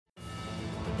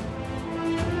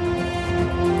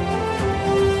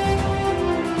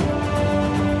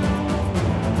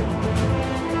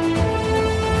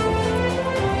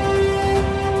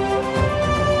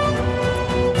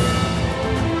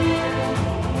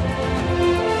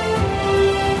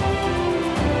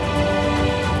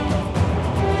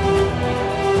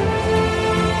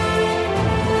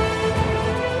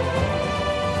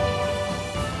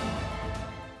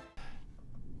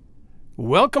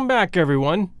Welcome back,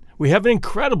 everyone. We have an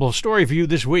incredible story for you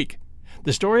this week.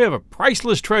 The story of a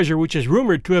priceless treasure which is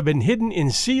rumored to have been hidden in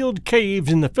sealed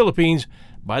caves in the Philippines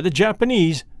by the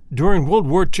Japanese during World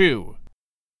War II.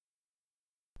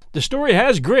 The story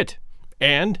has grit,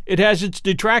 and it has its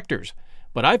detractors,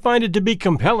 but I find it to be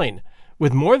compelling,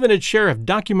 with more than its share of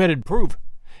documented proof,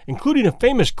 including a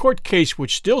famous court case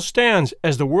which still stands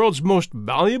as the world's most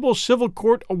valuable civil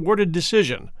court-awarded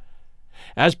decision.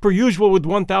 As per usual with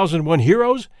 1001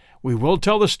 Heroes, we will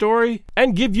tell the story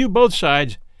and give you both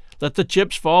sides. Let the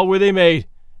chips fall where they may,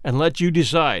 and let you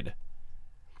decide.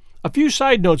 A few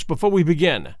side notes before we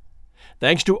begin.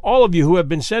 Thanks to all of you who have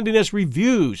been sending us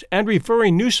reviews and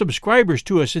referring new subscribers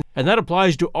to us, and that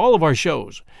applies to all of our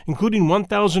shows, including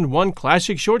 1001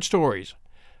 Classic Short Stories,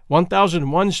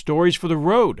 1001 Stories for the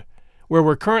Road, where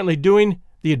we're currently doing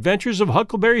The Adventures of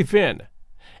Huckleberry Finn,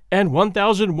 and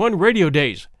 1001 Radio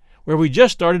Days, where we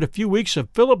just started a few weeks of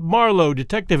Philip Marlowe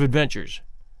detective adventures.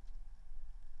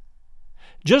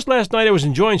 Just last night I was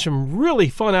enjoying some really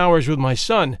fun hours with my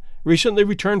son, recently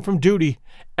returned from duty,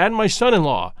 and my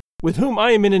son-in-law, with whom I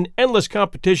am in an endless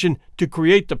competition to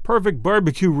create the perfect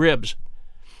barbecue ribs.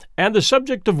 And the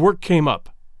subject of work came up.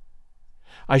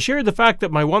 I shared the fact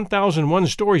that my 1001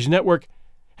 Stories network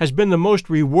has been the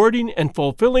most rewarding and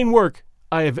fulfilling work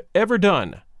I have ever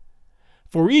done.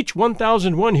 For each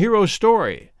 1001 Heroes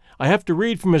story, I have to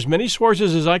read from as many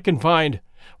sources as I can find,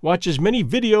 watch as many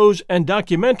videos and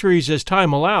documentaries as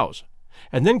time allows,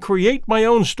 and then create my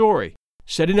own story,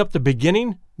 setting up the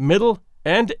beginning, middle,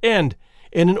 and end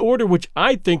in an order which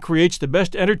I think creates the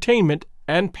best entertainment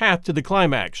and path to the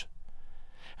climax.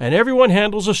 And everyone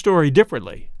handles a story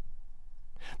differently.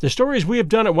 The stories we have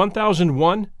done at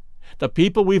 1001, the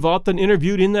people we've often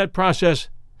interviewed in that process,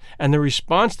 and the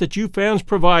response that you fans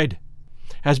provide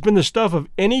has been the stuff of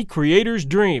any creator's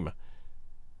dream.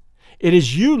 It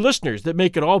is you listeners that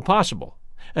make it all possible,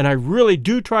 and I really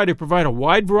do try to provide a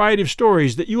wide variety of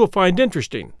stories that you will find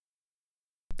interesting.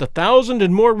 The 1,000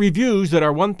 and more reviews that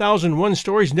our 1001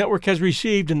 Stories network has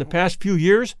received in the past few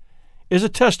years is a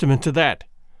testament to that.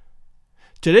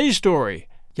 Today's story,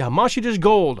 Yamashita'S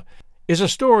Gold, is a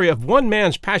story of one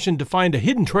man's passion to find a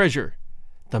hidden treasure.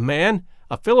 The man,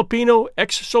 a Filipino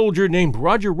ex-soldier named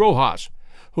Roger Rojas,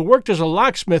 who worked as a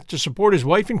locksmith to support his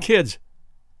wife and kids,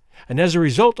 and as a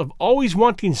result of always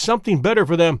wanting something better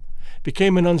for them,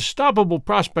 became an unstoppable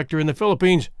prospector in the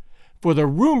Philippines for the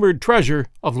rumored treasure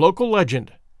of local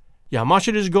legend,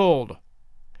 Yamashita'S Gold.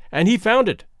 And he found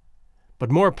it. But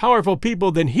more powerful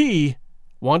people than he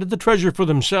wanted the treasure for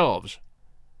themselves.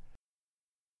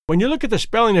 When you look at the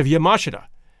spelling of Yamashita,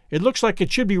 it looks like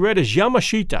it should be read as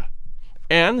Yamashita,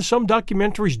 and some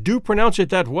documentaries do pronounce it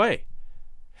that way.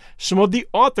 Some of the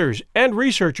authors and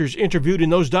researchers interviewed in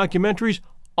those documentaries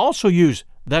also use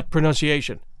that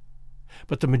pronunciation.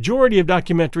 But the majority of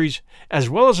documentaries, as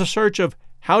well as a search of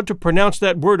how to pronounce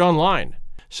that word online,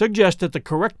 suggest that the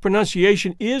correct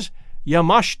pronunciation is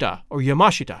Yamashita or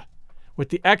Yamashita, with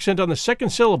the accent on the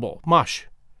second syllable, mash.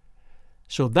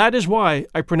 So that is why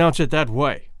I pronounce it that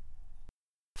way.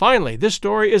 Finally, this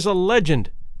story is a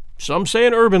legend. Some say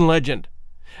an urban legend.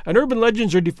 And urban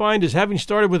legends are defined as having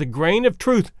started with a grain of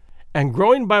truth and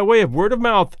growing by way of word of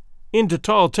mouth into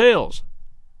tall tales.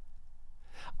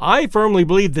 I firmly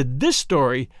believe that this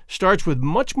story starts with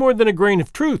much more than a grain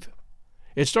of truth.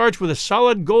 It starts with a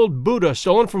solid gold Buddha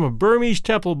stolen from a Burmese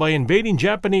temple by invading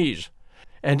Japanese,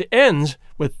 and ends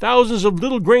with thousands of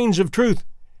little grains of truth,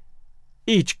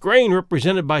 each grain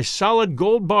represented by solid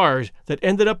gold bars that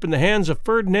ended up in the hands of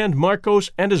Ferdinand Marcos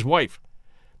and his wife,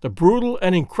 the brutal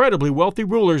and incredibly wealthy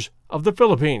rulers of the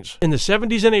Philippines in the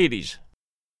 70s and 80s,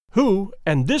 who,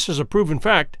 and this is a proven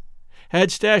fact, had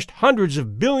stashed hundreds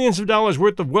of billions of dollars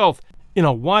worth of wealth in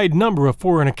a wide number of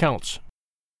foreign accounts.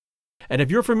 And if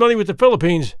you're familiar with the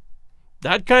Philippines,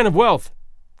 that kind of wealth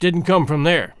didn't come from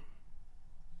there.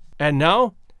 And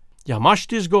now,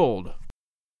 Yamashita'S Gold.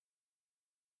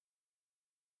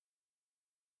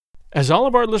 As all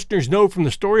of our listeners know from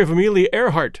the story of Amelia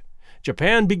Earhart,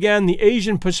 Japan began the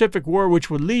Asian-Pacific War, which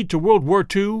would lead to World War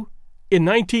II, in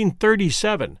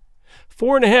 1937,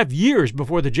 4.5 years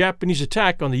before the Japanese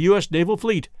attack on the U.S. naval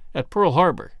fleet at Pearl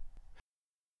Harbor.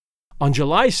 On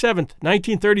July 7,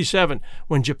 1937,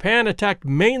 when Japan attacked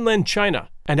mainland China,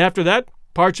 and after that,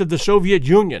 parts of the Soviet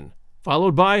Union,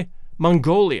 followed by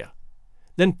Mongolia,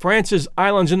 then France's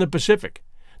islands in the Pacific,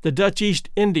 the Dutch East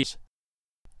Indies,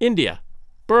 India,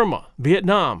 Burma,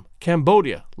 Vietnam,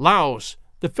 Cambodia, Laos,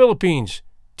 the Philippines,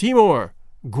 Timor,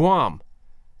 Guam,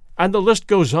 and the list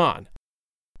goes on.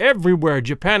 Everywhere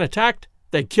Japan attacked,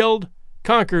 they killed,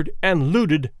 conquered, and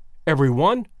looted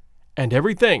everyone and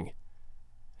everything.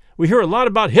 We hear a lot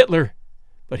about Hitler,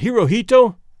 but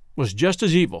Hirohito was just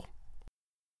as evil.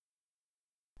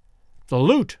 The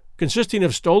loot, consisting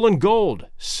of stolen gold,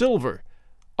 silver,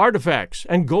 artifacts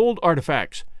and gold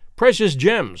artifacts, precious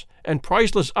gems, and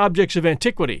priceless objects of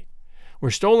antiquity, were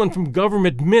stolen from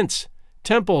government mints,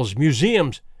 temples,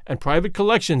 museums, and private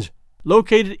collections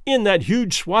located in that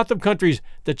huge swath of countries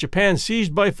that Japan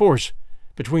seized by force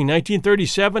between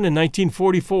 1937 and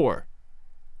 1944.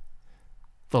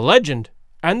 The legend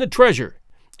and the treasure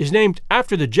is named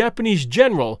after the Japanese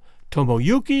general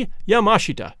Tomoyuki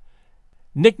Yamashita,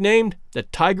 nicknamed the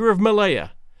Tiger of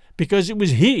Malaya, because it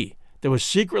was he that was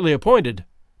secretly appointed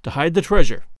to hide the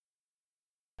treasure.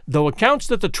 Though accounts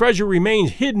that the treasure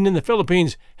remains hidden in the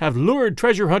Philippines have lured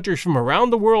treasure hunters from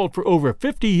around the world for over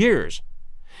 50 years,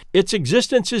 its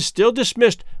existence is still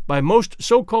dismissed by most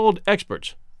so-called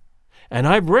experts. And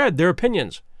I've read their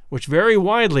opinions, which vary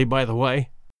widely, by the way.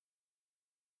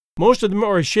 Most of them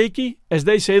are as shaky as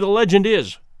they say the legend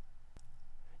is.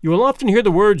 You will often hear the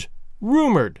words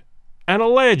rumored and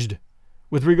alleged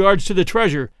with regards to the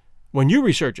treasure when you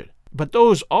research it, but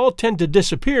those all tend to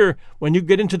disappear when you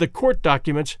get into the court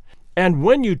documents and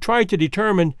when you try to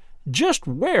determine just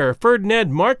where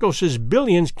Ferdinand Marcos's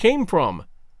billions came from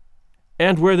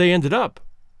and where they ended up.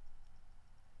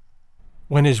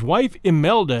 When his wife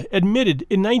Imelda admitted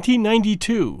in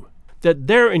 1992 that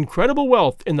their incredible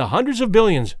wealth in the hundreds of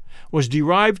billions was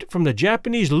derived from the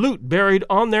Japanese loot buried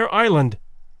on their island,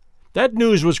 that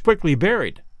news was quickly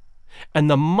buried, and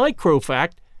the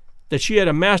micro-fact that she had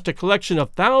amassed a collection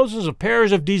of thousands of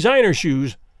pairs of designer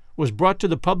shoes was brought to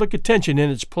the public attention in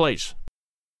its place.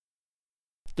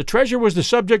 The treasure was the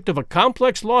subject of a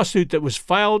complex lawsuit that was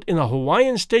filed in a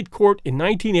Hawaiian state court in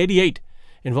 1988,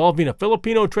 involving a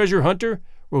Filipino treasure hunter,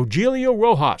 Rogelio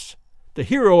Rojas, the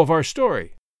hero of our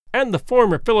story, and the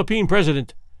former Philippine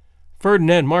president,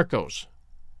 Ferdinand Marcos.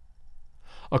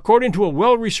 According to a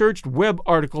well-researched web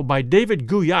article by David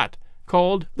Guyat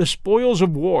called The Spoils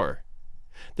of War,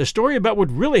 the story about what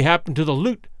really happened to the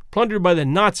loot plundered by the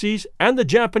Nazis and the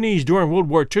Japanese during World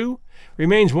War II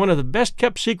remains one of the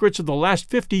best-kept secrets of the last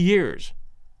 50 years.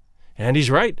 And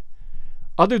he's right.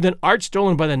 Other than art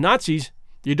stolen by the Nazis,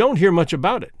 you don't hear much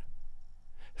about it.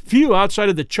 Few outside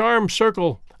of the charmed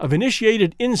circle of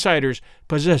initiated insiders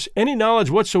possess any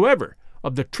knowledge whatsoever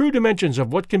of the true dimensions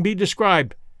of what can be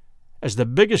described as the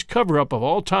biggest cover-up of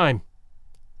all time.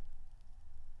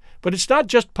 But it's not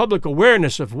just public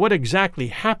awareness of what exactly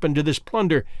happened to this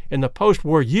plunder in the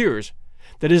post-war years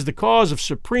that is the cause of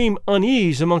supreme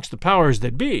unease amongst the powers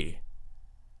that be.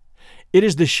 It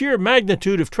is the sheer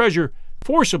magnitude of treasure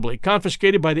forcibly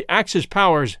confiscated by the Axis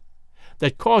powers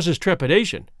that causes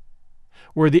trepidation.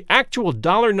 Were the actual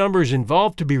dollar numbers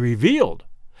involved to be revealed,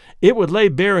 it would lay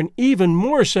bare an even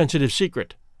more sensitive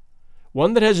secret,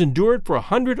 one that has endured for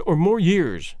 100 or more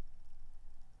years.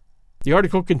 The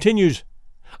article continues,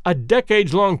 a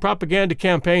decades-long propaganda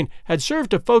campaign had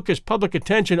served to focus public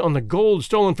attention on the gold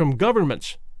stolen from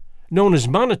governments, known as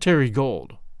monetary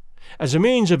gold, as a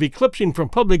means of eclipsing from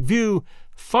public view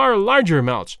far larger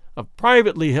amounts of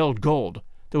privately held gold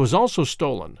that was also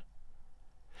stolen.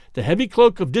 The heavy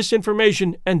cloak of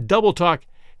disinformation and double talk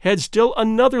had still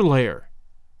another layer.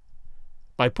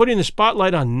 By putting the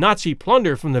spotlight on Nazi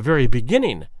plunder from the very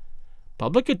beginning,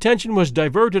 public attention was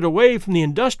diverted away from the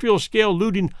industrial-scale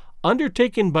looting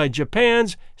undertaken by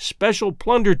Japan's special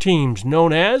plunder teams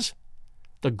known as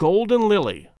the Golden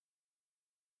Lily.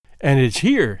 And it's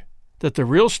here that the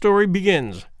real story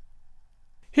begins.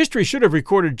 History should have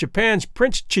recorded Japan's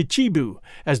Prince Chichibu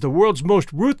as the world's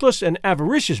most ruthless and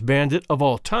avaricious bandit of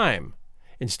all time.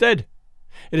 Instead,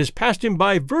 it has passed him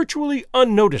by virtually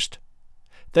unnoticed,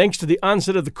 thanks to the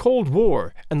onset of the Cold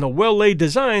War and the well-laid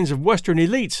designs of Western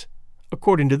elites,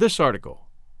 according to this article.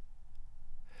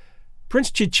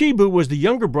 Prince Chichibu was the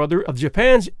younger brother of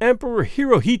Japan's Emperor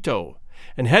Hirohito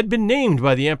and had been named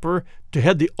by the emperor to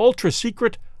head the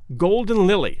ultra-secret Golden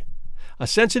Lily, a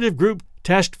sensitive group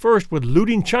tasked first with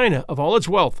looting China of all its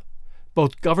wealth,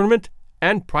 both government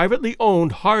and privately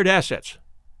owned hard assets.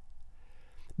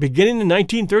 Beginning in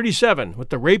 1937 with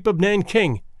the rape of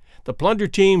Nanking, the plunder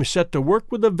team set to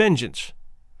work with a vengeance.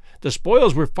 The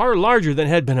spoils were far larger than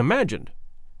had been imagined.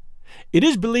 It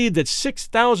is believed that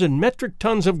 6,000 metric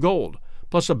tons of gold,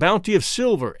 plus a bounty of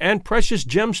silver and precious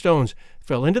gemstones,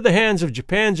 fell into the hands of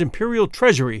Japan's imperial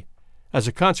treasury as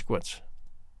a consequence.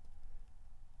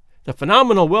 The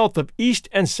phenomenal wealth of East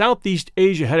and Southeast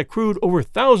Asia had accrued over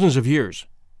thousands of years,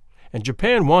 and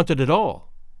Japan wanted it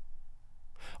all.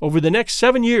 Over the next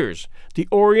 7 years, the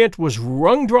Orient was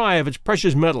wrung dry of its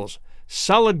precious metals,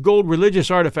 solid gold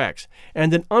religious artifacts,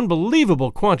 and an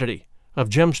unbelievable quantity of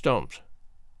gemstones.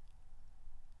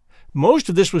 Most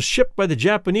of this was shipped by the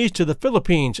Japanese to the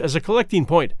Philippines as a collecting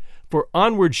point for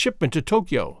onward shipment to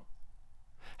Tokyo.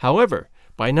 However,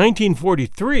 by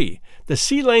 1943, the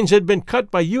sea lanes had been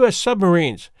cut by U.S.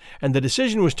 submarines, and the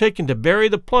decision was taken to bury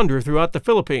the plunder throughout the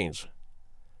Philippines.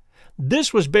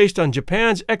 This was based on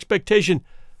Japan's expectation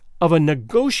of a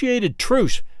negotiated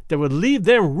truce that would leave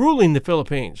them ruling the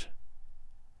Philippines.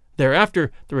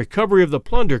 Thereafter, the recovery of the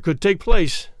plunder could take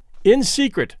place in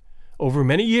secret over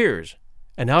many years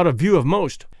and out of view of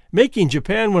most, making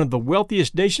Japan one of the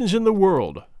wealthiest nations in the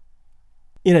world.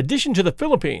 In addition to the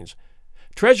Philippines,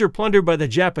 treasure plundered by the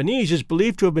Japanese is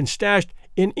believed to have been stashed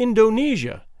in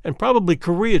Indonesia and probably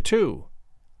Korea too.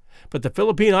 But the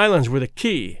Philippine Islands were the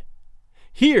key.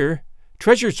 Here,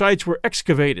 treasure sites were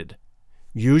excavated,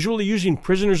 usually using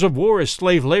prisoners of war as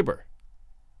slave labor.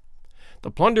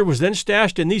 The plunder was then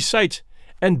stashed in these sites,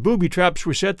 and booby traps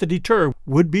were set to deter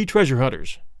would-be treasure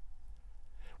hunters.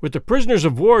 With the prisoners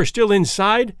of war still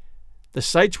inside, the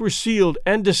sites were sealed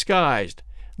and disguised,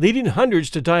 leading hundreds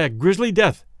to die a grisly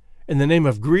death in the name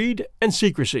of greed and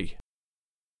secrecy.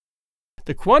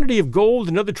 The quantity of gold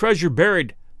and other treasure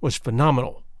buried was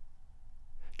phenomenal.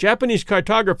 Japanese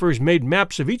cartographers made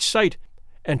maps of each site,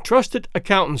 and trusted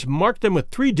accountants marked them with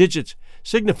 3 digits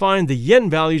signifying the yen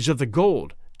values of the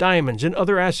gold, diamonds, and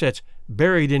other assets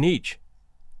buried in each.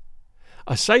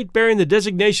 A site bearing the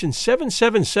designation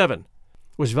 777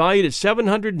 was valued at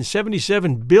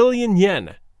 777 billion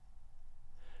yen.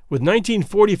 With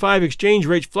 1945 exchange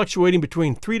rates fluctuating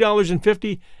between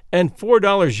 $3.50 and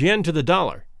 $4 yen to the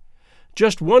dollar,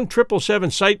 just one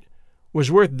 777 site was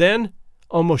worth then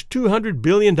almost $200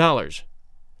 billion, a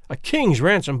king's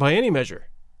ransom by any measure.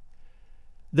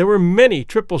 There were many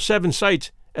 777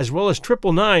 sites as well as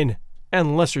 999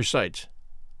 and lesser sites.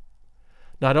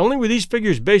 Not only were these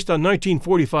figures based on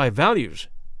 1945 values,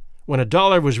 when a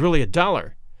dollar was really a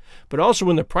dollar, but also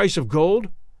when the price of gold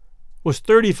was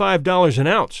 $35 an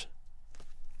ounce.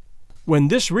 When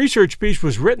this research piece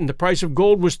was written, the price of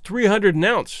gold was $300 an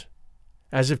ounce.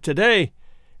 As of today,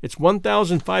 it's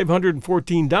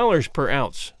 $1,514 per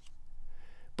ounce.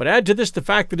 But add to this the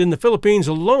fact that in the Philippines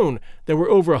alone, there were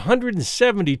over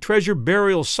 170 treasure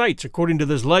burial sites, according to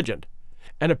this legend,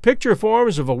 and a picture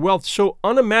forms of a wealth so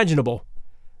unimaginable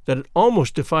that it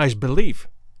almost defies belief.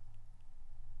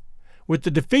 With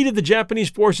the defeat of the Japanese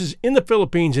forces in the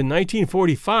Philippines in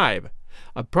 1945,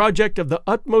 a project of the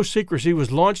utmost secrecy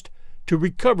was launched to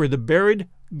recover the buried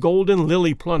golden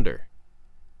lily plunder.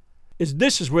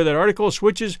 This is where that article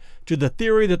switches to the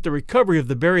theory that the recovery of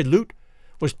the buried loot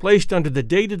was placed under the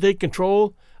day-to-day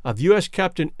control of U.S.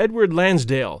 Captain Edward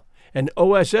Lansdale and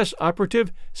OSS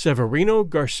operative Severino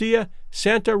Garcia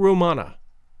Santa Romana.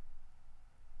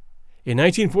 In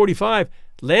 1945,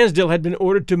 Lansdale had been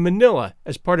ordered to Manila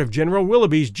as part of General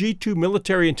Willoughby's G2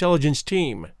 military intelligence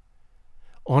team.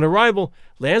 On arrival,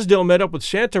 Lansdale met up with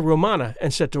Santa Romana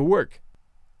and set to work.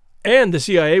 And the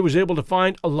CIA was able to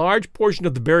find a large portion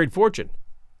of the buried fortune,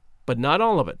 but not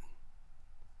all of it.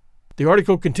 The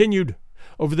article continued,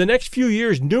 over the next few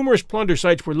years, numerous plunder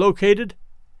sites were located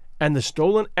and the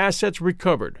stolen assets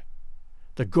recovered.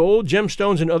 The gold,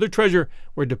 gemstones, and other treasure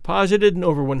were deposited in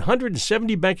over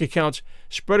 170 bank accounts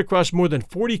spread across more than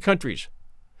 40 countries,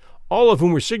 all of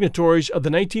whom were signatories of the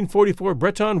 1944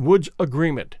 Bretton Woods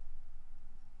Agreement.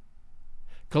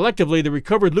 Collectively, the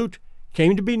recovered loot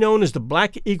came to be known as the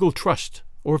Black Eagle Trust,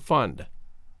 or Fund.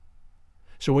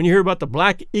 So when you hear about the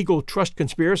Black Eagle Trust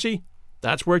conspiracy,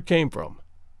 that's where it came from.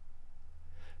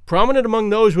 Prominent among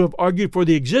those who have argued for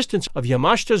the existence of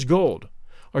Yamashita'S Gold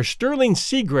are Sterling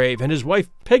Seagrave and his wife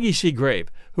Peggy Seagrave,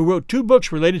 who wrote 2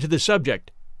 books related to the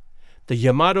subject: The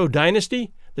Yamato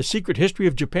Dynasty, The Secret History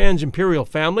of Japan's Imperial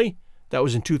Family, that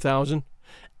was in 2000,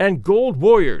 and Gold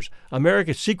Warriors,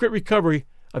 America's Secret Recovery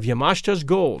of Yamashita'S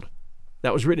Gold,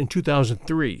 that was written in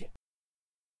 2003.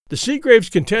 The Seagraves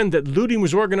contend that looting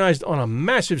was organized on a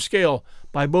massive scale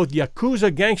by both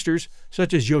Yakuza gangsters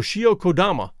such as Yoshio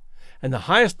Kodama and the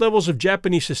highest levels of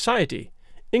Japanese society,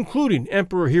 including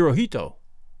Emperor Hirohito.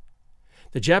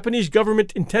 The Japanese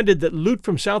government intended that loot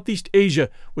from Southeast Asia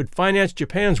would finance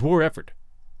Japan's war effort.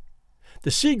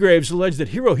 The Seagraves allege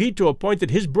that Hirohito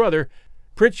appointed his brother,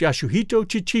 Prince Yasuhito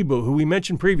Chichibu, who we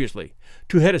mentioned previously,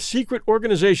 to head a secret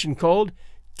organization called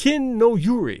Kin no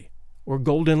Yuri, or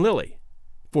Golden Lily,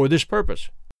 for this purpose.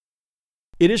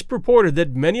 It is purported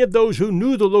that many of those who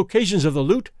knew the locations of the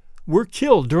loot were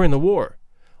killed during the war,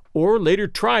 or later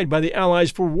tried by the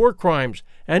Allies for war crimes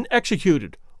and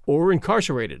executed or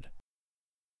incarcerated.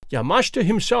 Yamashita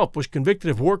himself was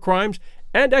convicted of war crimes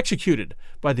and executed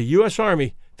by the U.S.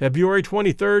 Army February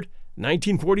 23,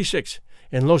 1946,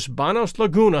 in Los Banos,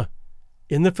 Laguna,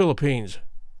 in the Philippines.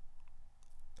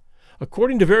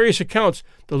 According to various accounts,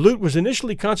 the loot was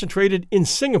initially concentrated in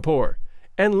Singapore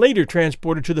and later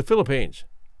transported to the Philippines.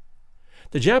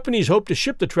 The Japanese hoped to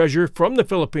ship the treasure from the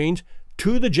Philippines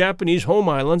to the Japanese home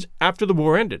islands after the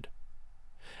war ended.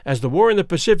 As the war in the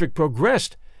Pacific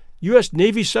progressed, U.S.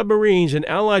 Navy submarines and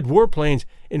Allied warplanes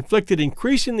inflicted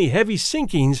increasingly heavy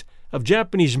sinkings of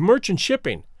Japanese merchant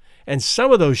shipping, and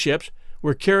some of those ships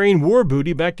were carrying war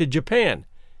booty back to Japan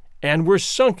and were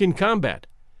sunk in combat.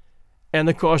 And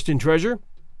the cost in treasure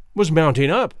was mounting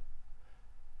up.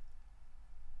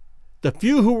 The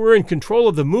few who were in control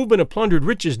of the movement of plundered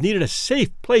riches needed a safe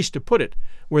place to put it,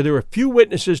 where there were few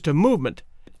witnesses to movement,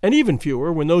 and even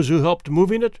fewer when those who helped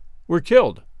moving it were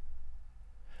killed.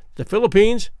 The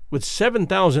Philippines, with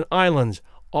 7,000 islands,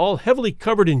 all heavily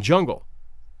covered in jungle,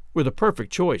 were the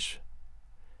perfect choice.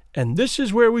 And this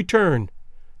is where we turn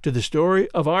to the story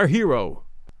of our hero,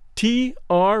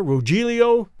 T.R.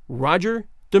 Rogelio Roger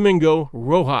Domingo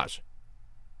Rojas.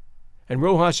 And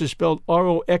Rojas is spelled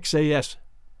R-O-X-A-S.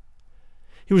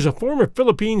 He was a former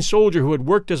Philippine soldier who had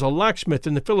worked as a locksmith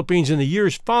in the Philippines in the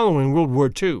years following World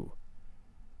War II.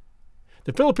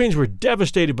 The Philippines were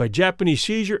devastated by Japanese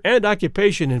seizure and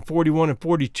occupation in 41 and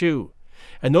 42,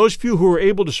 and those few who were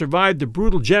able to survive the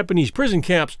brutal Japanese prison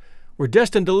camps were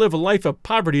destined to live a life of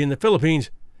poverty in the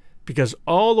Philippines because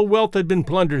all the wealth had been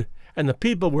plundered and the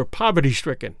people were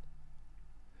poverty-stricken.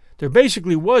 There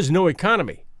basically was no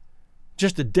economy,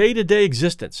 just a day-to-day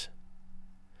existence.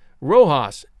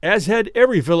 Rojas, as had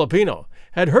every Filipino,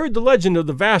 had heard the legend of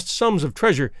the vast sums of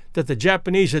treasure that the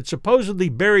Japanese had supposedly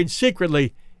buried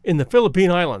secretly in the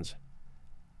Philippine Islands.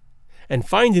 And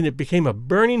finding it became a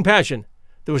burning passion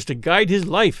that was to guide his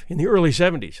life in the early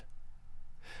 70s.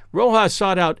 Rojas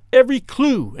sought out every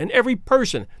clue and every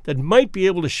person that might be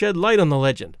able to shed light on the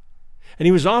legend, and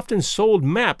he was often sold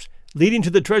maps leading to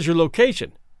the treasure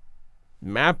location.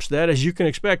 Maps that, as you can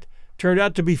expect, turned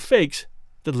out to be fakes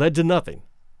that led to nothing.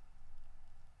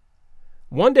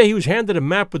 One day he was handed a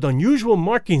map with unusual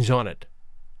markings on it.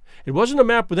 It wasn't a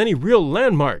map with any real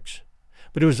landmarks,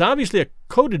 but it was obviously a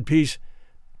coded piece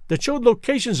that showed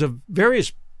locations of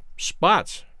various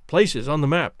spots, places on the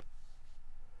map.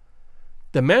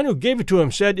 The man who gave it to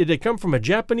him said it had come from a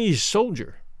Japanese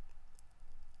soldier.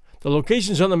 The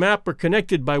locations on the map were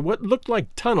connected by what looked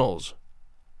like tunnels.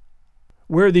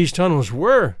 Where these tunnels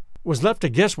were was left to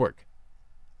guesswork.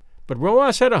 But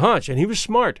Rojas had a hunch, and he was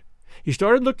smart. He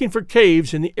started looking for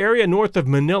caves in the area north of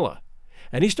Manila,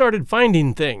 and he started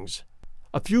finding things.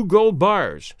 A few gold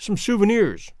bars, some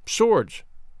souvenirs, swords,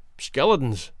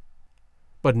 skeletons,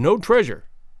 but no treasure.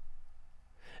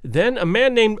 Then a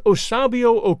man named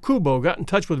Osabio Okubo got in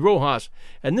touch with Rojas,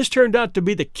 and this turned out to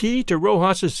be the key to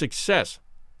Rojas's success.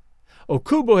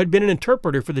 Okubo had been an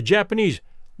interpreter for the Japanese,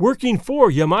 working for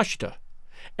Yamashita,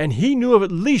 and he knew of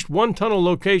at least one tunnel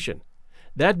location,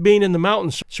 that being in the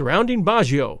mountains surrounding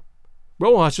Baguio,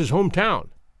 Rojas's hometown.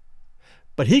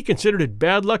 But he considered it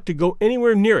bad luck to go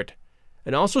anywhere near it,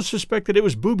 and also suspected it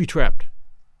was booby-trapped.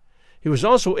 He was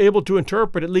also able to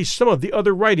interpret at least some of the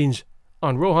other writings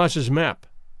on Rojas's map.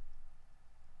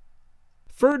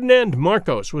 Ferdinand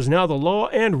Marcos was now the law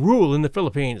and rule in the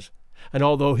Philippines, and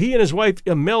although he and his wife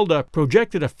Imelda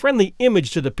projected a friendly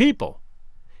image to the people,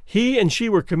 he and she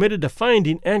were committed to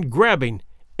finding and grabbing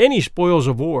any spoils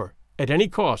of war at any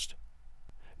cost.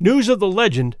 News of the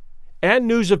legend and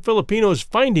news of Filipinos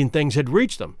finding things had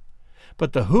reached them,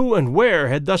 but the who and where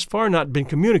had thus far not been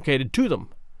communicated to them.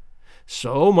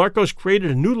 So Marcos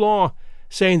created a new law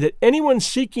saying that anyone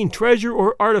seeking treasure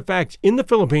or artifacts in the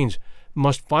Philippines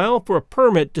must file for a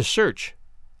permit to search.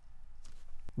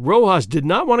 Rojas did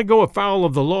not want to go afoul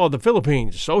of the law of the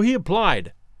Philippines, so he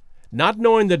applied, not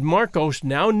knowing that Marcos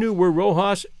now knew where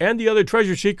Rojas and the other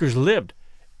treasure seekers lived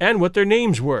and what their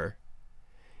names were.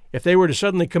 If they were to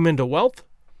suddenly come into wealth,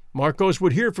 Marcos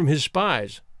would hear from his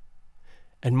spies.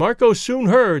 And Marcos soon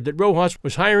heard that Rojas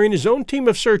was hiring his own team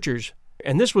of searchers,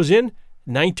 and this was in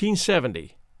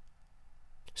 1970.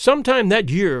 Sometime that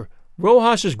year,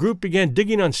 Rojas's group began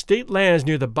digging on state lands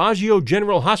near the Baguio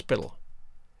General Hospital.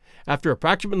 After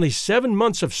approximately 7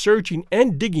 months of searching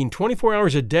and digging 24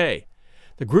 hours a day,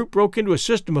 the group broke into a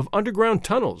system of underground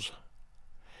tunnels.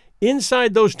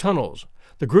 Inside those tunnels,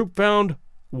 the group found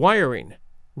wiring,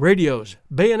 radios,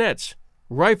 bayonets,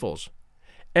 rifles,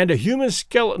 and a human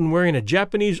skeleton wearing a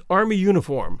Japanese army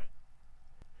uniform.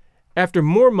 After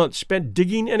more months spent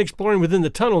digging and exploring within the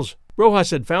tunnels,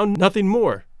 Rojas had found nothing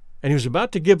more, and he was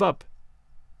about to give up.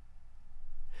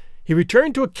 He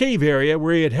returned to a cave area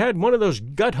where he had had one of those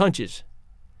gut hunches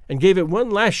and gave it one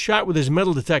last shot with his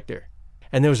metal detector,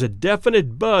 and there was a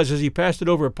definite buzz as he passed it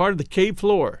over a part of the cave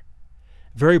floor,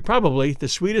 very probably the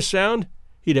sweetest sound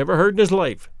he'd ever heard in his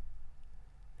life.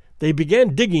 They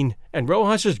began digging, and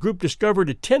Rojas's group discovered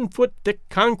a 10-foot thick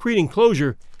concrete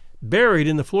enclosure buried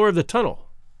in the floor of the tunnel.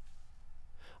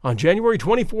 On January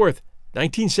 24th,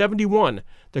 1971,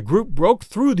 the group broke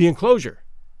through the enclosure.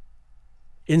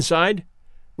 Inside,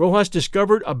 Rojas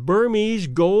discovered a Burmese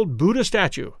gold Buddha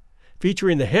statue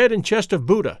featuring the head and chest of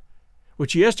Buddha,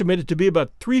 which he estimated to be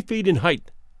about 3 feet in height.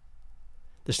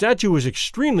 The statue was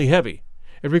extremely heavy.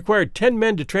 It required 10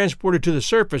 men to transport it to the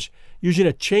surface using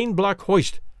a chain block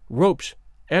hoist, ropes,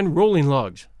 and rolling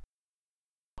logs.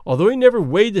 Although he never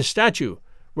weighed the statue,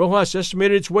 Rojas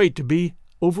estimated its weight to be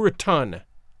over a ton.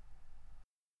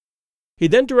 He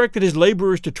then directed his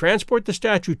laborers to transport the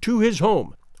statue to his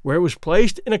home, where it was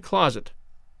placed in a closet.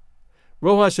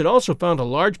 Rojas had also found a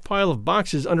large pile of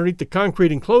boxes underneath the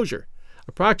concrete enclosure,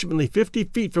 approximately 50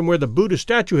 feet from where the Buddha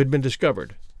statue had been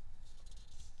discovered.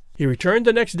 He returned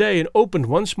the next day and opened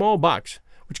one small box,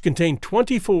 which contained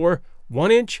 24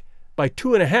 1-inch by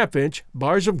 2.5-inch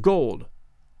bars of gold.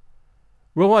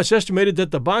 Rojas estimated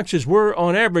that the boxes were,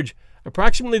 on average,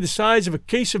 approximately the size of a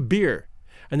case of beer,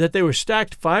 and that they were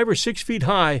stacked 5 or 6 feet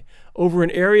high over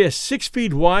an area 6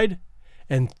 feet wide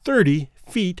and 30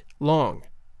 feet long.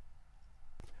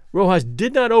 Rojas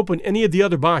did not open any of the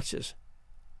other boxes.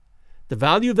 The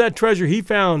value of that treasure he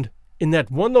found in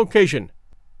that one location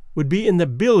would be in the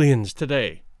billions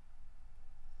today.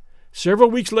 Several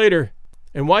weeks later,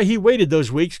 and why he waited those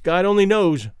weeks, God only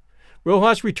knows,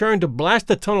 Rojas returned to blast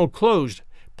the tunnel closed,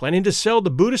 planning to sell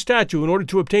the Buddha statue in order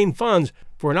to obtain funds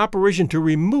for an operation to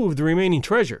remove the remaining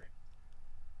treasure.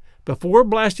 Before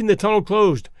blasting the tunnel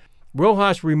closed,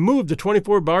 Rojas removed the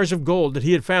 24 bars of gold that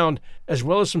he had found, as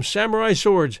well as some samurai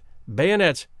swords,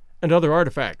 bayonets, and other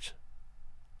artifacts.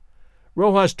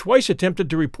 Rojas twice attempted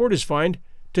to report his find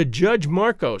to Judge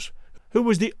Marcos, who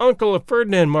was the uncle of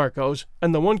Ferdinand Marcos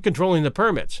and the one controlling the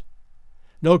permits.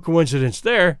 No coincidence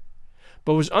there,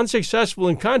 but was unsuccessful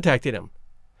in contacting him,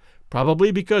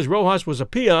 probably because Rojas was a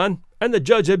peon and the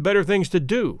judge had better things to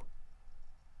do.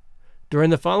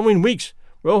 During the following weeks,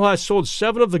 Rojas sold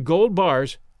 7 of the gold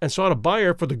bars and sought a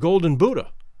buyer for the golden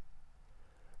Buddha.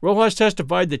 Rojas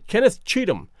testified that Kenneth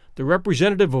Cheatham, the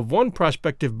representative of one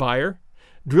prospective buyer,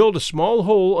 drilled a small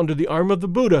hole under the arm of the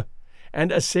Buddha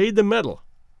and assayed the metal,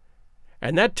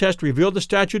 and that test revealed the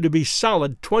statue to be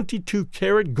solid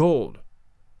 22-karat gold.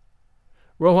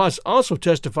 Rojas also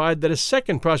testified that a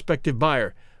second prospective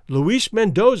buyer, Luis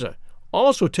Mendoza,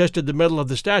 also tested the metal of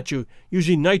the statue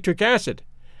using nitric acid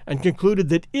and concluded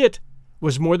that it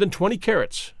was more than 20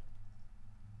 carats.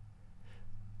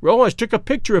 Rojas took a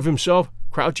picture of himself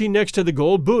crouching next to the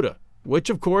gold Buddha, which,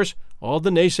 of course, all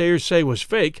the naysayers say was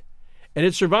fake, and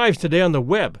it survives today on the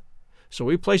web, so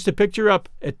we placed the picture up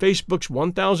at Facebook's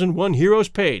 1001 Heroes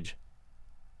page.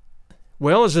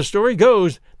 Well, as the story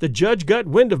goes, the judge got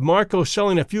wind of Marcos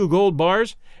selling a few gold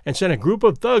bars and sent a group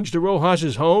of thugs to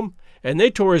Rojas's home, and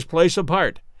they tore his place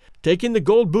apart, taking the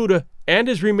gold Buddha and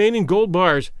his remaining gold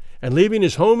bars and leaving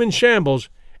his home in shambles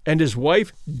and his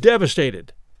wife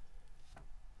devastated,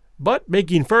 but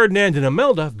making Ferdinand and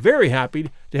Imelda very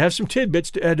happy to have some tidbits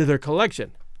to add to their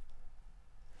collection.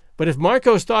 But if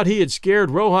Marcos thought he had scared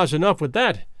Rojas enough with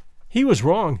that, he was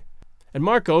wrong, and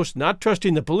Marcos, not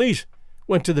trusting the police,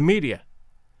 went to the media.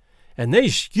 And they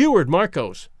skewered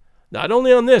Marcos, not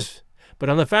only on this, but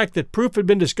on the fact that proof had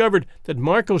been discovered that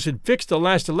Marcos had fixed the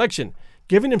last election,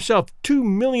 giving himself 2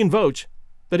 million votes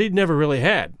that he'd never really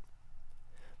had.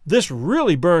 This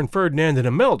really burned Ferdinand and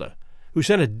Imelda, who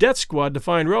sent a death squad to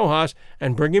find Rojas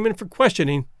and bring him in for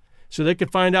questioning so they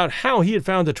could find out how he had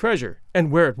found the treasure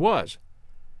and where it was.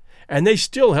 And they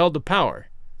still held the power,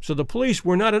 so the police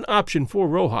were not an option for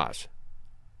Rojas.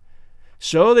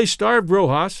 So they starved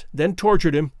Rojas, then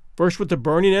tortured him, first with the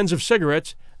burning ends of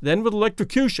cigarettes, then with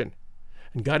electrocution,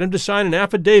 and got him to sign an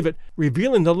affidavit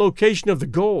revealing the location of the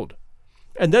gold,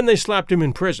 and then they slapped him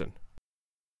in prison.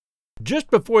 Just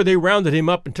before they rounded him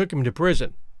up and took him to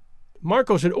prison,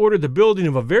 Marcos had ordered the building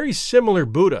of a very similar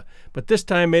Buddha, but this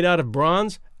time made out of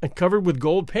bronze and covered with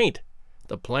gold paint.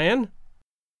 The plan?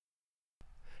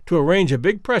 To arrange a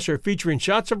big presser featuring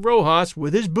shots of Rojas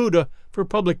with his Buddha for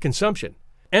public consumption,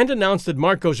 and announce that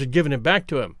Marcos had given it back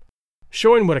to him,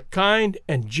 showing what a kind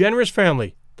and generous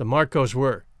family the Marcos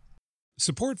were.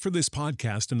 Support for this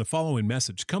podcast and the following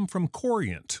message come from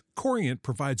Corient. Corient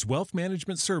provides wealth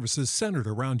management services centered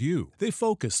around you. They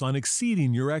focus on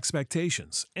exceeding your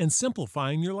expectations and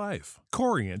simplifying your life.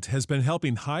 Corient has been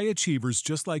helping high achievers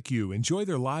just like you enjoy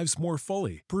their lives more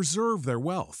fully, preserve their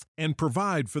wealth, and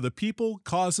provide for the people,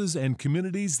 causes, and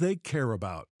communities they care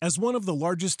about. As one of the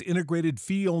largest integrated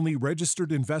fee-only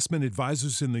registered investment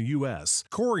advisors in the U.S.,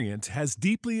 Corient has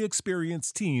deeply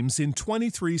experienced teams in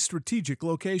 23 strategic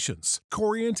locations.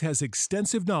 Corient has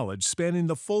extensive knowledge spanning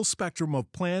the full spectrum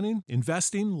of planning,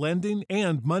 investing, lending,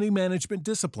 and money management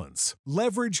disciplines.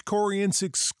 Leverage Corient's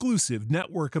exclusive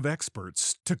network of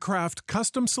experts to craft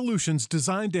custom solutions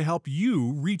designed to help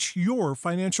you reach your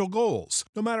financial goals,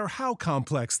 no matter how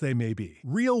complex they may be.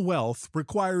 Real wealth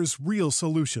requires real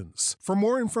solutions. For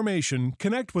more information,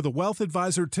 connect with a wealth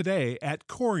advisor today at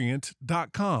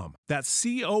Corient.com. That's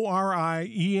Corient.com.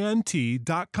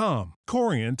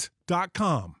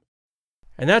 Corient.com.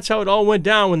 And that's how it all went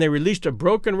down when they released a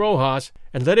broken Rojas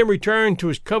and let him return to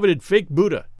his coveted fake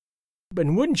Buddha. But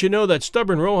wouldn't you know that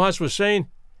stubborn Rojas was saying,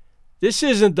 "This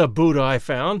isn't the Buddha I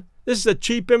found. This is a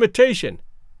cheap imitation."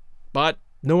 But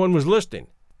no one was listening.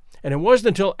 And it wasn't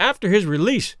until after his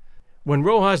release, when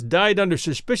Rojas died under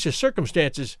suspicious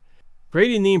circumstances,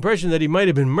 creating the impression that he might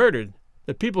have been murdered,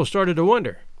 that people started to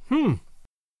wonder,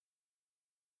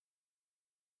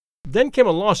 Then came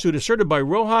a lawsuit asserted by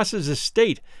Rojas'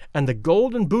 estate and the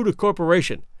Gold and Buddha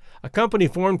Corporation, a company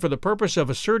formed for the purpose of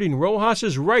asserting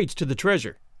Rojas' rights to the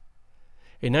treasure.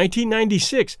 In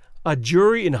 1996, a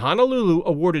jury in Honolulu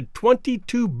awarded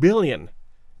 $22 billion.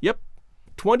 Yep,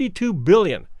 $22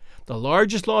 billion, the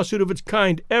largest lawsuit of its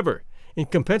kind ever, in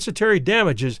compensatory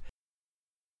damages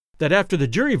that after the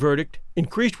jury verdict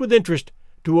increased with interest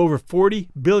to over $40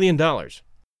 billion.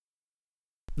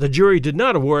 The jury did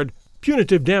not award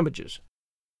punitive damages.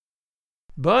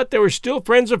 But there were still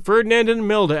friends of Ferdinand and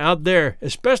Imelda out there,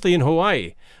 especially in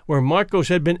Hawaii, where Marcos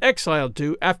had been exiled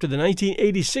to after the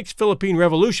 1986 Philippine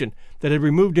Revolution that had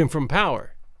removed him from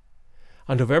power.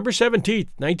 On November 17,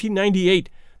 1998,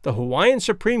 the Hawaiian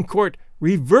Supreme Court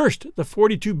reversed the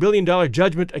 $42 billion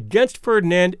judgment against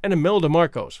Ferdinand and Imelda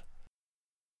Marcos.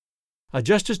 A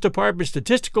Justice Department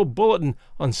statistical bulletin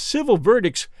on civil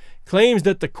verdicts claims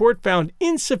that the court found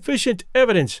insufficient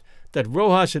evidence that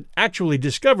Rojas had actually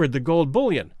discovered the gold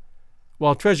bullion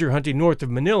while treasure hunting north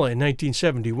of Manila in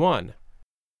 1971.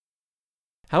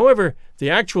 However, the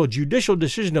actual judicial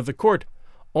decision of the court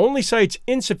only cites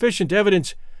insufficient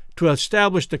evidence to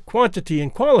establish the quantity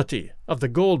and quality of the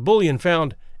gold bullion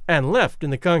found and left in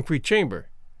the concrete chamber.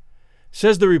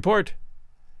 Says the report,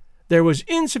 there was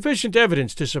insufficient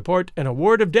evidence to support an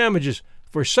award of damages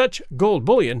for such gold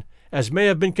bullion as may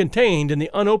have been contained in the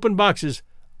unopened boxes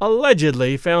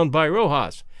allegedly found by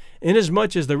Rojas,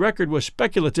 inasmuch as the record was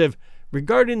speculative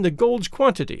regarding the gold's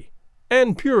quantity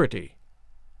and purity.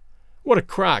 What a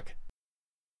crock!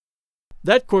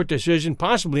 That court decision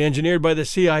possibly engineered by the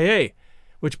CIA,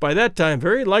 which by that time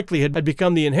very likely had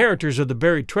become the inheritors of the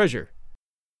buried treasure.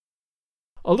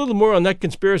 A little more on that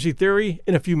conspiracy theory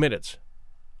in a few minutes.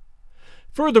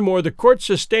 Furthermore, the court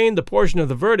sustained the portion of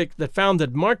the verdict that found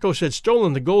that Marcos had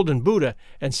stolen the golden Buddha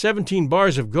and 17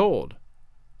 bars of gold.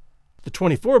 The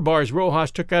 24 bars Rojas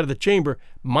took out of the chamber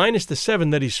minus the 7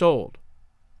 that he sold.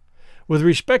 With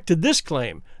respect to this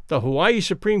claim, the Hawaii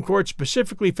Supreme Court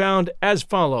specifically found as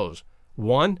follows.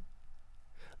 1.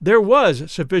 There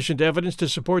was sufficient evidence to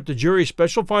support the jury's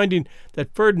special finding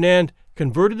that Ferdinand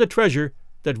converted the treasure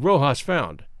that Rojas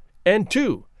found. And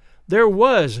 2. There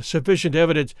was sufficient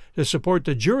evidence to support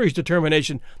the jury's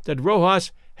determination that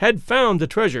Rojas had found the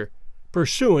treasure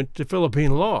pursuant to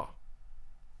Philippine law.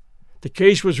 The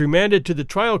case was remanded to the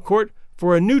trial court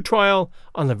for a new trial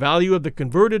on the value of the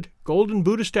converted golden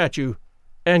Buddha statue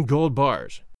and gold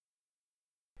bars.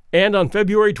 And on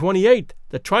February 28th,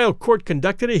 the trial court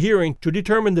conducted a hearing to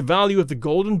determine the value of the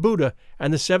golden Buddha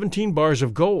and the 17 bars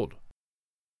of gold.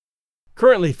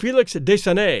 Currently, Felix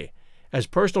Desané, as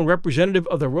personal representative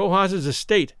of the Rojas'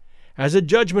 estate, has a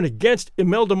judgment against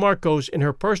Imelda Marcos in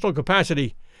her personal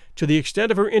capacity to the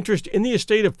extent of her interest in the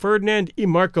estate of Ferdinand E.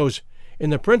 Marcos in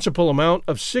the principal amount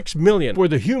of $6 million for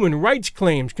the human rights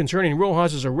claims concerning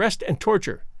Rojas' arrest and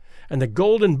torture, and the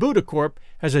Golden Buddha Corp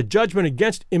has a judgment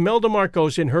against Imelda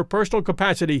Marcos in her personal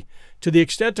capacity to the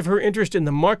extent of her interest in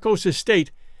the Marcos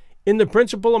estate in the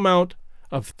principal amount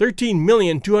of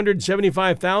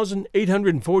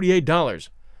 $13,275,848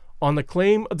 on the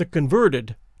claim of the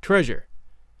converted treasure.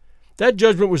 That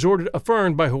judgment was ordered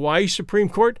affirmed by Hawaii Supreme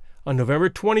Court on November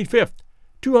 25,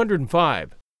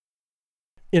 2005.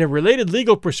 In a related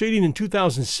legal proceeding in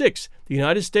 2006, the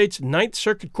United States Ninth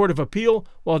Circuit Court of Appeal,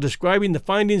 while describing the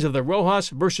findings of the Rojas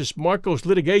versus Marcos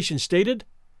litigation, stated,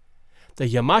 the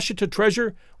Yamashita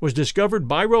treasure was discovered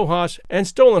by Rojas and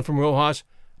stolen from Rojas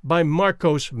by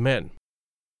Marcos men.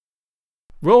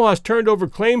 Rojas turned over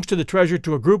claims to the treasure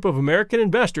to a group of American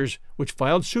investors which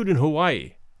filed suit in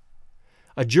Hawaii.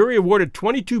 A jury awarded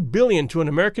 $22 billion to an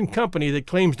American company that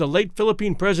claims the late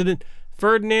Philippine President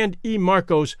Ferdinand E.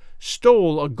 Marcos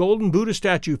stole a golden Buddha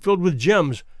statue filled with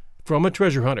gems from a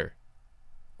treasure hunter.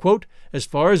 Quote, "As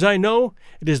far as I know,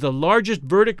 it is the largest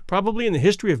verdict probably in the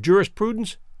history of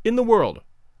jurisprudence in the world,"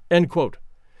 end quote,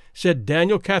 said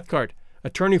Daniel Cathcart,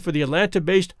 attorney for the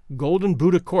Atlanta-based Golden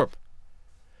Buddha Corp.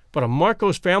 But a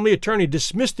Marcos family attorney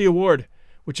dismissed the award,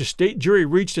 which a state jury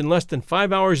reached in less than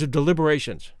 5 hours of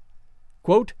deliberations.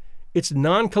 Quote, "It's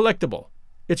non-collectible.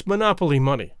 It's monopoly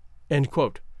money," end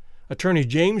quote. Attorney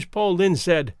James Paul Lynn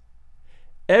said,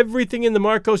 "Everything in the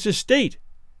Marcos estate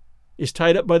is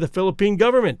tied up by the Philippine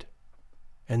government,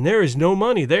 and there is no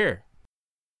money there."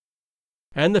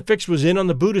 And the fix was in on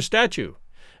the Buddha statue.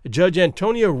 Judge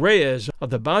Antonio Reyes of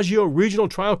the Baguio Regional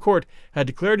Trial Court had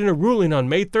declared in a ruling on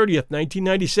May 30th,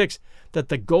 1996, that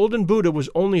the golden Buddha was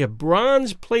only a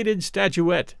bronze-plated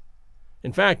statuette.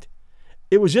 In fact,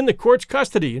 it was in the court's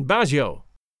custody in Baguio.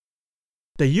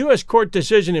 The U.S. court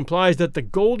decision implies that the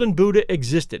golden Buddha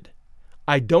existed.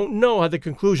 "I don't know how the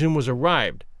conclusion was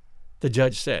arrived," the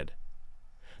judge said.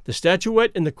 The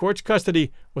statuette in the court's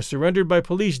custody was surrendered by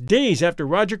police days after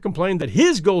Roger complained that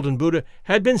his golden Buddha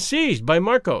had been seized by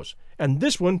Marcos, and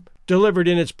this one delivered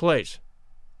in its place.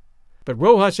 But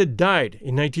Rojas had died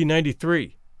in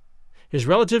 1993. His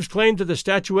relatives claimed that the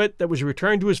statuette that was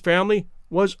returned to his family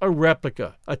was a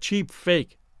replica, a cheap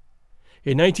fake.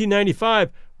 In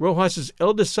 1995, Rojas's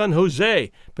eldest son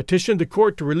Jose petitioned the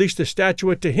court to release the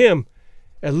statuette to him,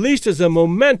 at least as a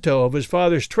memento of his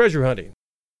father's treasure hunting.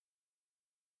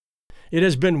 It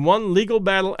has been one legal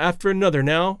battle after another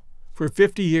now for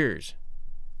 50 years.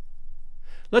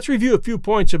 Let's review a few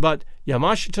points about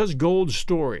Yamashita'S Gold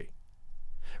story.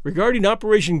 Regarding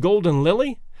Operation Golden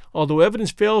Lily, although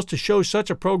evidence fails to show such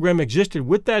a program existed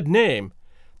with that name,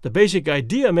 the basic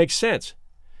idea makes sense.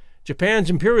 Japan's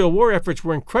imperial war efforts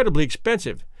were incredibly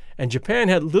expensive, and Japan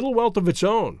had little wealth of its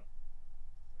own.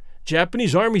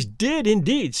 Japanese armies did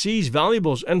indeed seize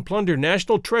valuables and plunder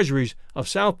national treasuries of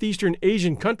Southeastern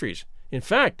Asian countries. In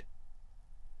fact,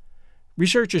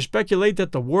 researchers speculate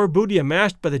that the war booty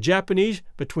amassed by the Japanese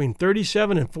between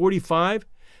 37 and 45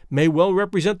 may well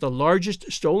represent the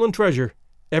largest stolen treasure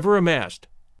ever amassed.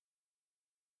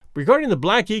 Regarding the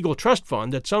Black Eagle Trust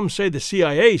Fund that some say the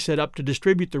CIA set up to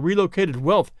distribute the relocated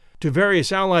wealth to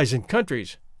various allies and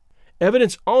countries,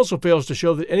 evidence also fails to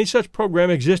show that any such program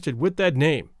existed with that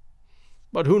name.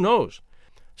 But who knows?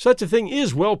 Such a thing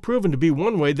is well proven to be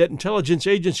one way that intelligence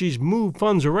agencies move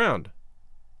funds around.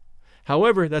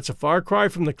 However, that's a far cry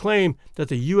from the claim that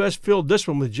the U.S. filled this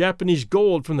one with Japanese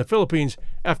gold from the Philippines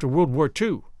after World War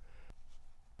II.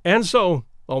 And so,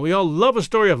 while we all love a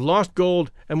story of lost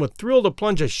gold and would thrill to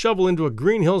plunge a shovel into a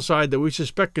green hillside that we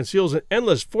suspect conceals an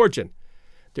endless fortune,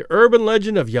 the urban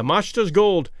legend of Yamashita'S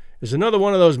Gold is another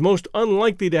one of those most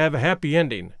unlikely to have a happy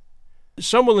ending.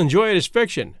 Some will enjoy it as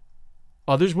fiction.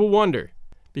 Others will wonder,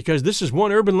 because this is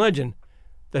one urban legend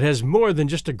that has more than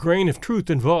just a grain of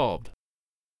truth involved.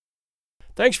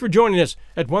 Thanks for joining us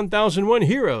at 1001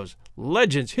 Heroes,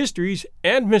 Legends, Histories,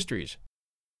 and Mysteries.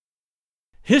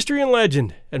 History and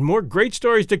legend, and more great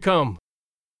stories to come.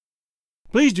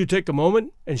 Please do take a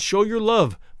moment and show your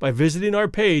love by visiting our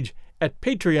page at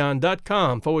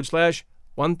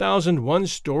patreon.com/1001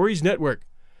 Stories Network,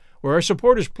 where our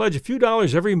supporters pledge a few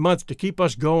dollars every month to keep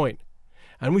us going.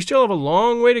 And we still have a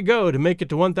long way to go to make it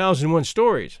to 1001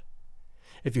 Stories.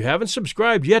 If you haven't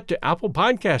subscribed yet to Apple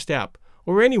Podcast app,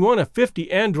 or any one of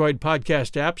 50 Android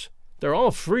podcast apps, they're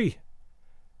all free.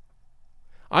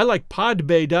 I like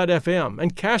Podbay.fm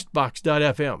and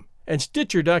Castbox.fm and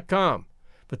Stitcher.com,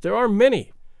 but there are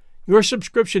many. Your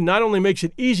subscription not only makes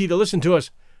it easy to listen to us,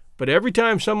 but every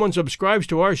time someone subscribes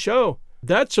to our show,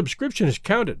 that subscription is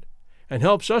counted and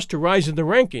helps us to rise in the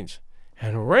rankings.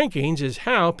 And rankings is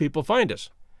how people find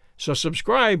us. So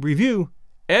subscribe, review,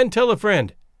 and tell a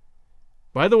friend.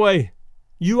 By the way,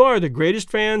 you are the greatest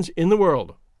fans in the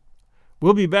world.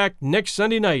 We'll be back next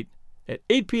Sunday night at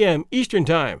 8 p.m. Eastern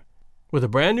Time with a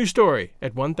brand new story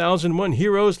at 1001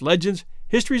 Heroes, Legends,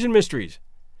 Histories, and Mysteries.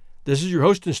 This is your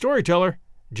host and storyteller,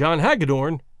 John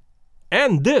Hagedorn,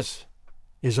 and this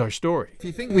is our story. If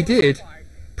you think we did,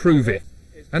 prove it.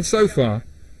 And so far,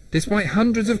 despite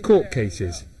hundreds of court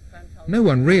cases, no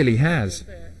one really has.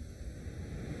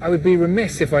 I would be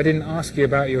remiss if I didn't ask you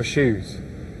about your shoes.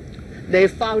 They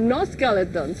found no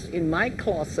skeletons in my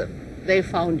closet. They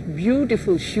found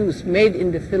beautiful shoes made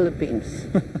in the Philippines.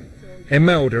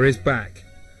 Imelda is back.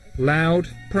 loud,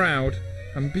 proud,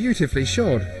 and beautifully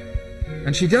shod.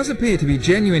 And she does appear to be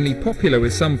genuinely popular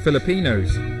with some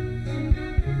Filipinos.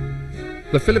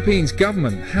 The Philippines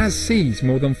government has seized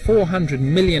more than £400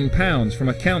 million from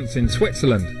accounts in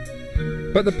Switzerland.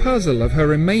 But the puzzle of her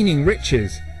remaining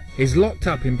riches is locked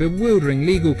up in bewildering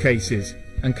legal cases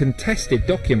and contested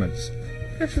documents.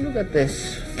 Let's look at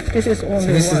this. This is only So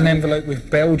this is an one. envelope with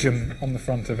Belgium on the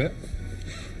front of it.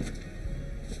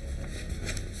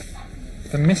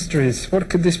 The mysteries, what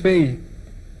could this be?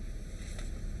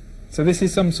 So this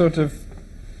is some sort of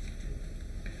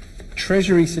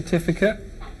treasury certificate.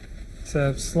 It's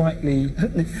a slightly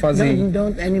fuzzy. No,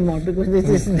 don't anymore because this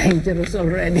is dangerous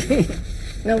already.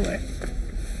 No more.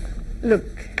 Look.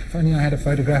 If only I had a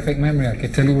photographic memory, I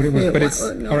could tell you what it was. Yeah, But it's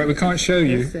no. all right. We can't show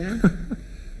you. Yes, yeah.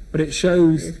 But it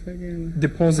shows Yes, Ferdinand. How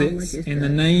deposits much is in the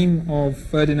that? name of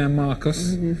Ferdinand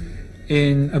Marcos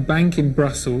in a bank in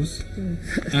Brussels,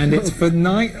 and it's for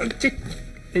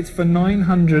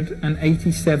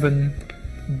 $987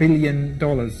 billion.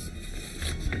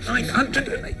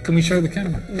 908. Can we show the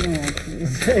camera? No,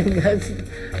 please. That's,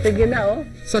 you know.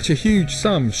 Such a huge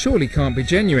sum surely can't be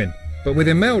genuine. But with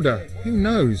Imelda, who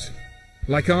knows?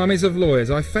 Like armies of lawyers,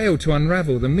 I failed to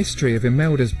unravel the mystery of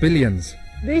Imelda's billions.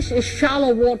 This is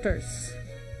shallow waters.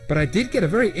 But I did get a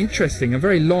very interesting and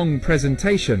very long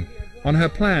presentation on her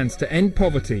plans to end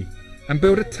poverty and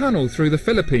build a tunnel through the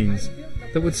Philippines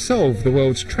that would solve the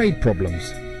world's trade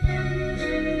problems.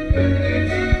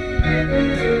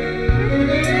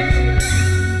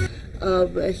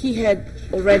 He had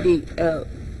already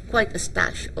quite a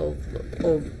stash of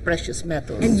precious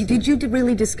metals. And did you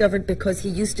really discover it because he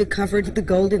used to cover the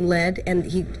gold in lead, and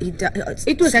he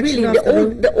It was really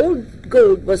the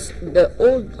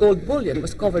old gold bullion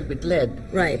was covered with lead.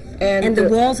 right, and the the-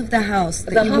 walls of the house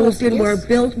that the you house, moved in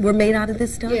yes. were made out of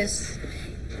this stuff. Yes.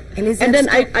 and is And that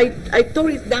then stuff- I tore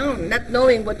it down, not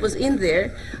knowing what was in there,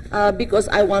 because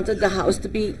I wanted the house to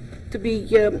be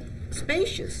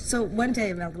spacious. So one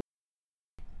day, Mel,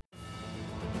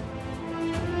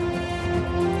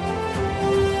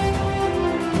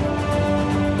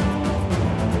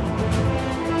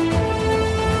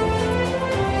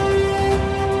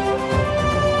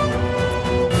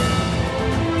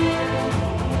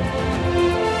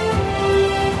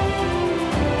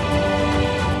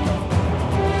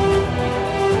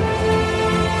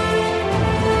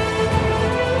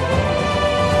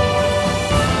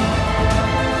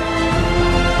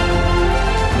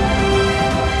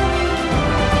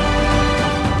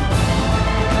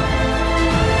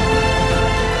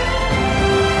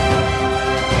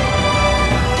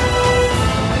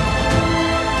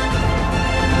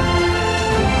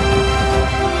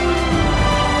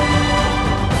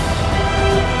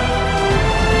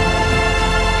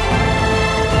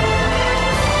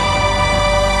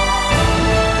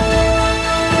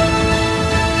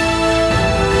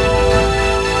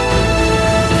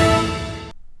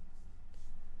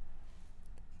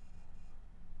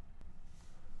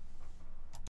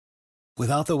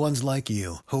 Without the ones like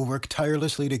you, who work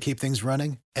tirelessly to keep things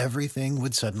running, everything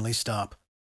would suddenly stop.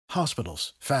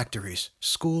 Hospitals, factories,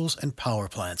 schools, and power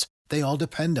plants, they all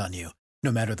depend on you.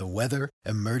 No matter the weather,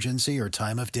 emergency, or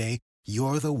time of day,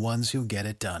 you're the ones who get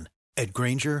it done. At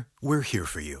Grainger, we're here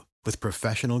for you with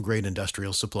professional-grade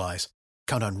industrial supplies.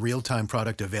 Count on real-time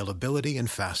product availability and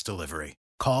fast delivery.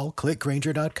 Call, click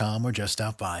Grainger.com, or just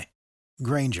stop by.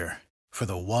 Grainger, for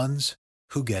the ones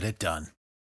who get it done.